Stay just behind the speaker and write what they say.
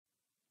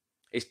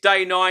It's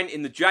day 9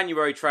 in the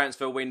January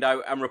transfer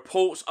window, and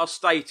reports are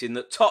stating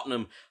that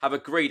Tottenham have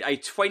agreed a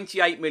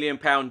 £28 million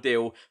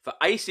deal for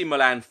AC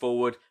Milan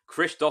forward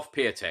KRZYSZTOF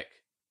PIۆTEK.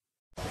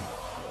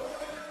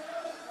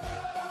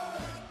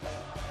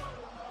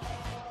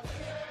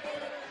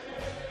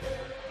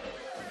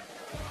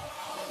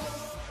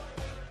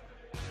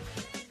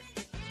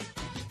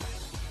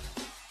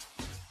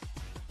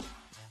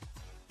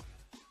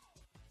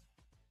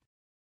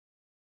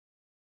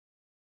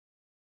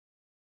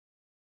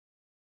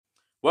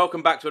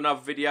 Welcome back to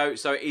another video.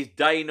 So it is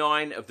day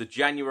 9 of the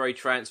January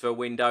transfer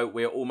window.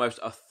 We're almost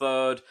a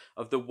third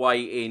of the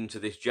way into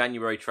this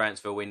January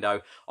transfer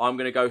window. I'm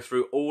going to go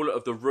through all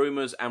of the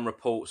rumours and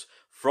reports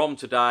from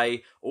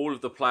today, all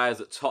of the players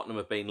that Tottenham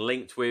have been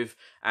linked with,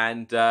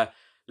 and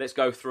let's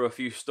go through a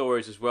few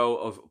stories as well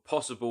of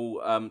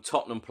possible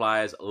Tottenham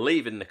players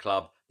leaving the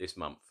club this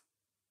month.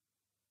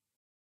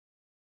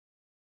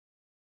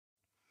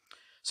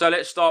 So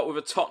let's start with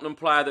a Tottenham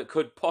player that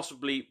could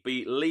possibly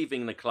be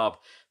leaving the club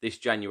this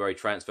January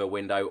transfer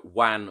window,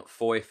 Juan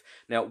Foyth.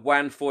 Now,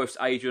 Juan Foyth's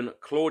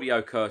agent,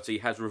 Claudio Curti,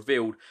 has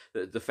revealed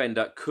that the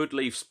defender could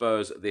leave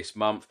Spurs this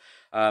month.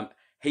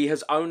 He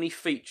has only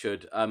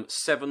featured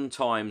 7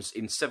 times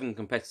in 7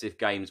 competitive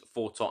games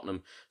for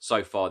Tottenham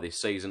so far this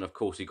season. Of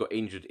course, he got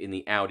injured in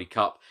the Audi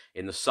Cup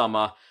in the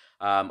summer.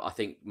 I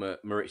think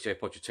Mauricio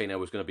Pochettino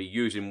was going to be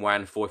using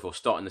Juan Foyth or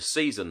starting the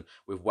season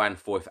with Juan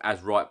Foyth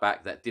as right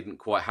back. That didn't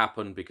quite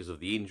happen because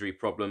of the injury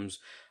problems.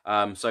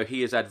 So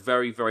he has had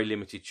very, very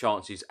limited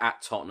chances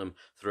at Tottenham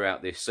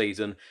throughout this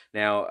season.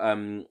 Now,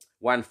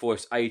 Juan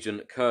Foyth's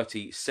agent,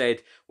 Curti,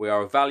 said, "We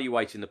are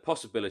evaluating the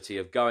possibility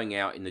of going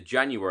out in the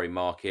January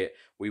market.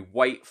 We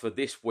wait for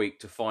this week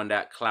to find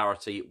out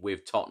clarity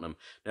with Tottenham."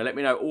 Now, let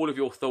me know all of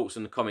your thoughts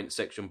in the comments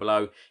section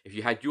below. If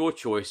you had your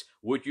choice,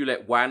 would you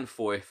let Juan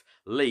Foyth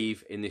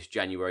leave in this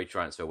January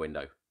transfer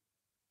window?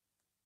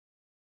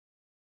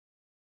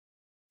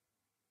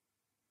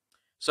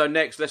 So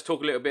next, let's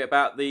talk a little bit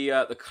about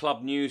the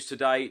club news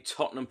today.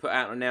 Tottenham put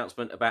out an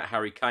announcement about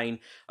Harry Kane.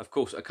 Of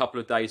course, a couple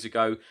of days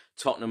ago,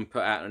 Tottenham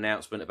put out an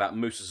announcement about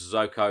Moussa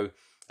Sissoko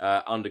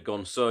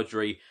undergone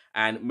surgery,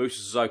 and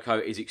Moussa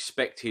Sissoko is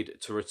expected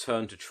to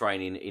return to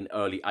training in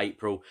early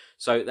April.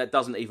 So that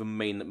doesn't even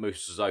mean that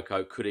Moussa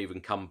Sissoko could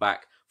even come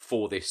back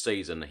for this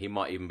season. He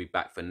might even be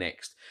back for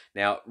next.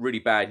 Now, really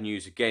bad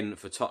news again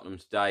for Tottenham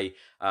today.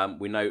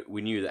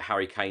 We knew that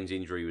Harry Kane's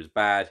injury was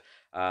bad,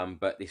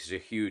 but this is a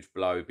huge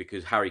blow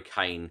because Harry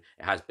Kane,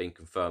 it has been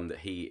confirmed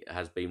that he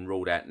has been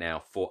ruled out now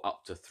for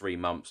up to 3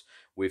 months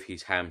with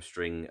his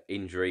hamstring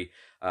injury.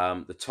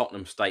 The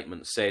Tottenham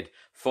statement said,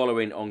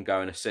 "Following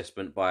ongoing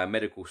assessment by our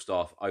medical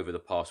staff over the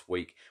past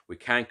week, we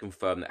can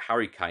confirm that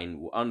Harry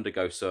Kane will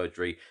undergo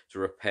surgery to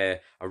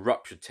repair a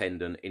ruptured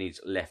tendon in his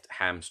left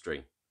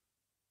hamstring."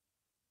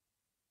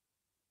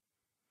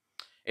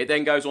 It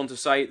then goes on to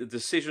say the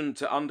decision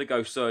to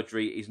undergo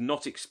surgery is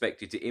not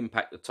expected to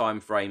impact the time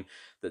frame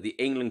that the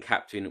England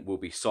captain will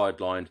be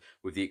sidelined,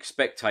 with the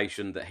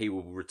expectation that he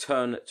will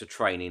return to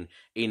training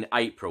in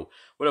April.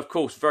 Well, of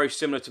course, very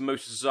similar to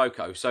Moussa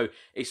Sissoko, so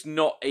it's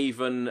not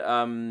even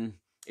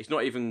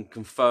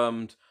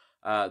confirmed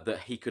that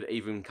he could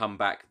even come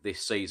back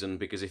this season,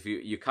 because if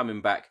you're coming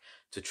back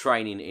to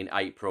training in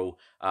April,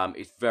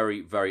 it's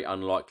very, very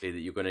unlikely that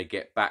you're going to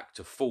get back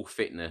to full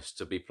fitness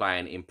to be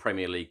playing in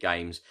Premier League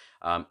games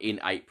in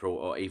April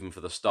or even for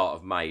the start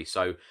of May.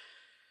 So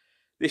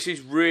this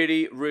is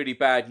really, really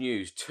bad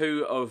news.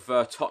 2 of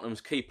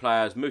Tottenham's key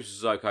players,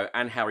 Moussa Sissoko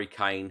and Harry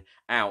Kane,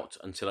 out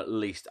until at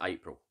least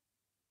April.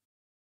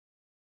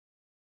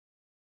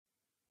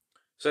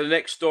 So the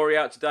next story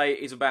out today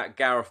is about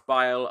Gareth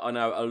Bale. I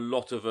know a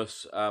lot of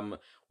us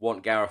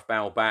want Gareth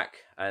Bale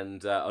back,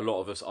 and a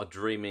lot of us are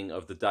dreaming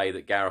of the day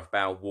that Gareth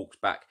Bale walks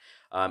back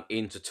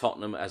into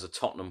Tottenham as a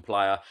Tottenham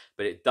player,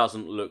 but it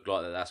doesn't look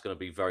like that's going to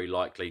be very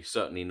likely,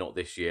 certainly not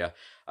this year.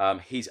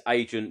 His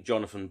agent,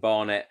 Jonathan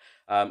Barnett,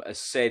 has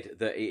said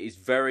that it is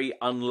very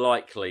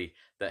unlikely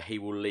that he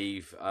will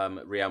leave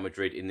Real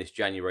Madrid in this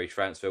January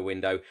transfer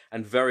window,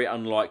 and very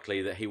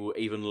unlikely that he will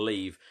even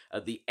leave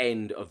at the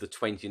end of the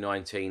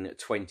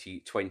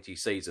 2019-2020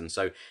 season.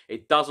 So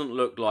it doesn't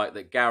look like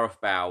that Gareth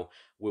Bale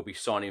will be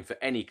signing for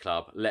any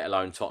club, let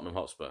alone Tottenham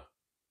Hotspur.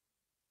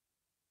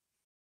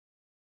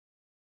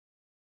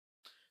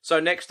 So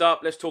next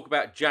up, let's talk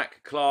about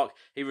Jack Clarke.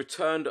 He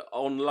returned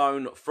on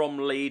loan from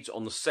Leeds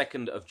on the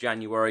 2nd of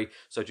January,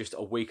 so just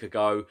a week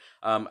ago.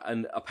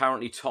 And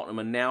apparently Tottenham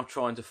are now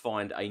trying to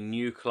find a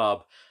new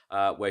club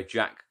where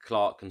Jack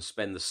Clarke can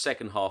spend the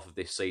second half of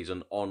this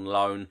season on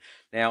loan.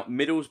 Now,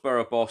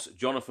 Middlesbrough boss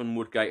Jonathan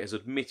Woodgate has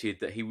admitted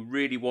that he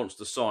really wants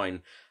to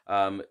sign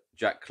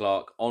Jack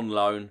Clarke on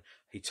loan.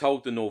 He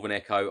told the Northern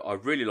Echo, "I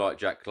really like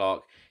Jack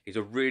Clarke. He's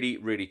a really,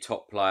 really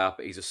top player,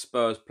 but he's a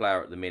Spurs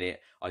player at the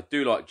minute. I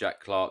do like Jack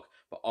Clarke,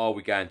 but are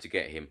we going to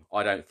get him?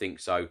 I don't think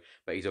so,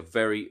 but he's a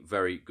very,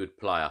 very good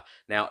player."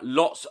 Now,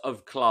 lots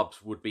of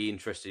clubs would be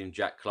interested in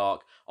Jack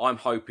Clarke. I'm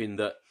hoping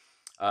that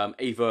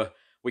either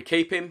we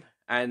keep him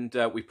and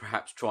we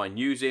perhaps try and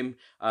use him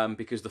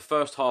because the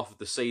first half of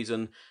the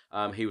season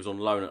he was on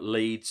loan at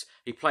Leeds.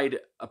 He played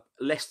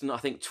less than, I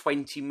think,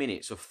 20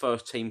 minutes of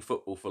first-team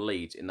football for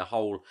Leeds in the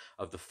whole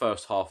of the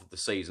first half of the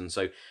season.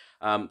 So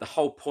the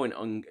whole point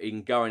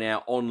in going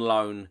out on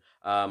loan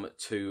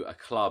to a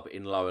club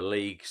in lower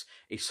leagues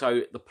is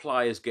so the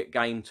players get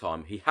game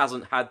time. He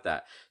hasn't had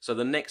that. So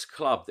the next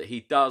club that he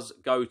does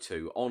go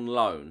to on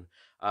loan,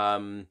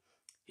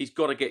 he's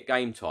got to get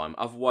game time.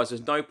 Otherwise,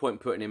 there's no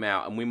point putting him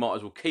out, and we might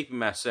as well keep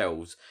him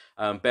ourselves,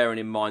 bearing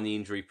in mind the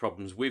injury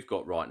problems we've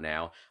got right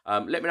now.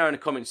 Let me know in the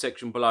comment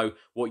section below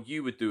what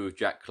you would do with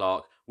Jack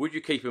Clarke. Would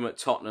you keep him at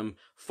Tottenham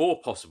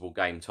for possible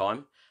game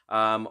time?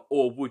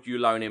 Or would you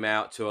loan him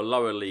out to a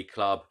lower league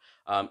club?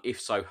 If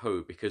so,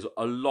 who? Because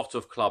a lot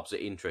of clubs are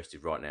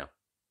interested right now.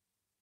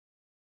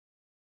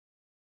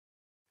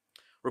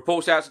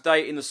 Reports out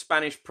today in the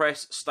Spanish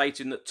press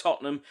stating that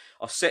Tottenham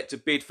are set to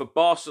bid for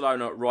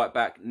Barcelona right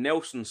back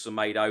Nelson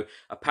Semedo.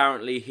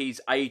 Apparently his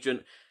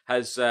agent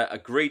has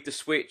agreed to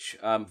switch.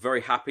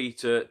 Very happy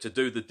to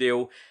do the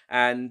deal.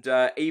 And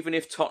even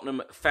if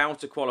Tottenham fail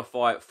to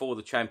qualify for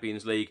the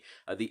Champions League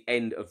at the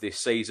end of this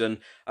season,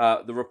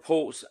 the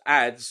reports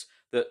adds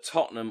that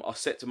Tottenham are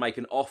set to make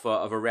an offer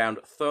of around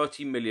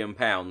 £30 million,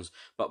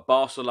 but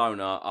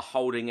Barcelona are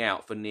holding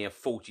out for near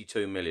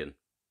 £42 million.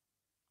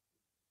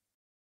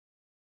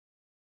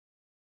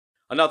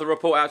 Another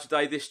report out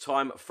today, this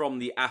time from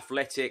The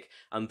Athletic,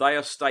 and they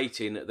are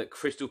stating that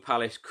Crystal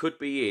Palace could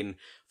be in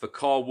for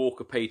Kyle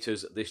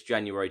Walker-Peters this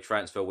January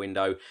transfer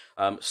window,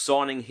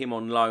 signing him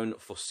on loan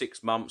for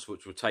 6 months,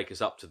 which will take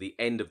us up to the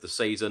end of the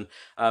season.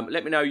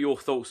 Let me know your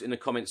thoughts in the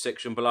comment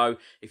section below.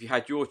 If you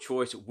had your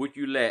choice, would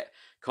you let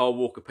Kyle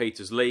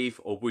Walker-Peters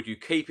leave, or would you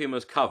keep him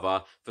as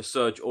cover for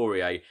Serge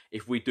Aurier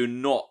if we do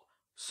not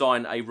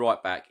sign a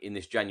right-back in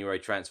this January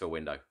transfer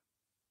window?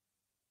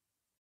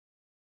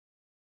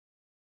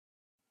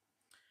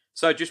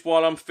 So just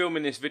while I'm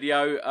filming this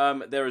video,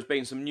 there has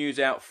been some news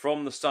out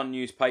from the Sun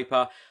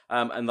newspaper,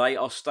 and they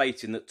are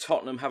stating that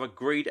Tottenham have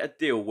agreed a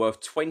deal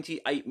worth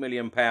 £28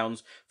 million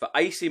for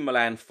AC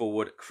Milan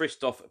forward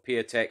KRZYSZTOF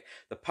PIۆTEK.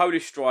 The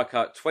Polish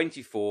striker,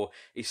 24,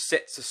 is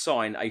set to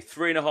sign a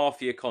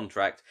 3.5-year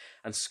contract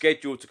and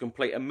scheduled to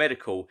complete a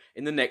medical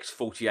in the next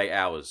 48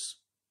 hours.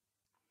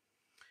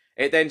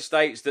 It then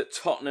states that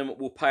Tottenham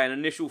will pay an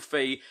initial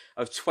fee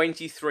of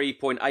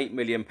 £23.8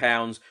 million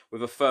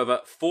with a further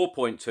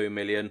 £4.2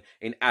 million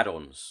in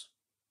add-ons.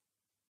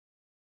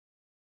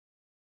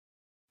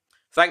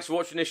 Thanks for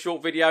watching this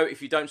short video.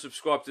 If you don't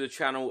subscribe to the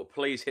channel,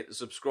 please hit the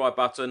subscribe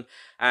button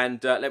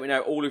and let me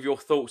know all of your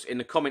thoughts in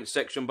the comment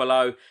section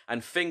below.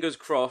 And fingers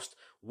crossed,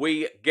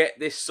 we get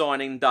this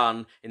signing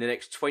done in the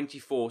next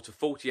 24 to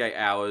 48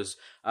 hours.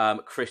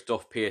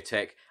 KRZYSZTOF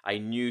PIۆTEK, a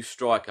new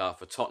striker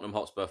for Tottenham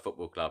Hotspur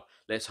Football Club.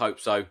 Let's hope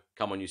so.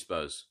 Come on, you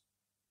Spurs.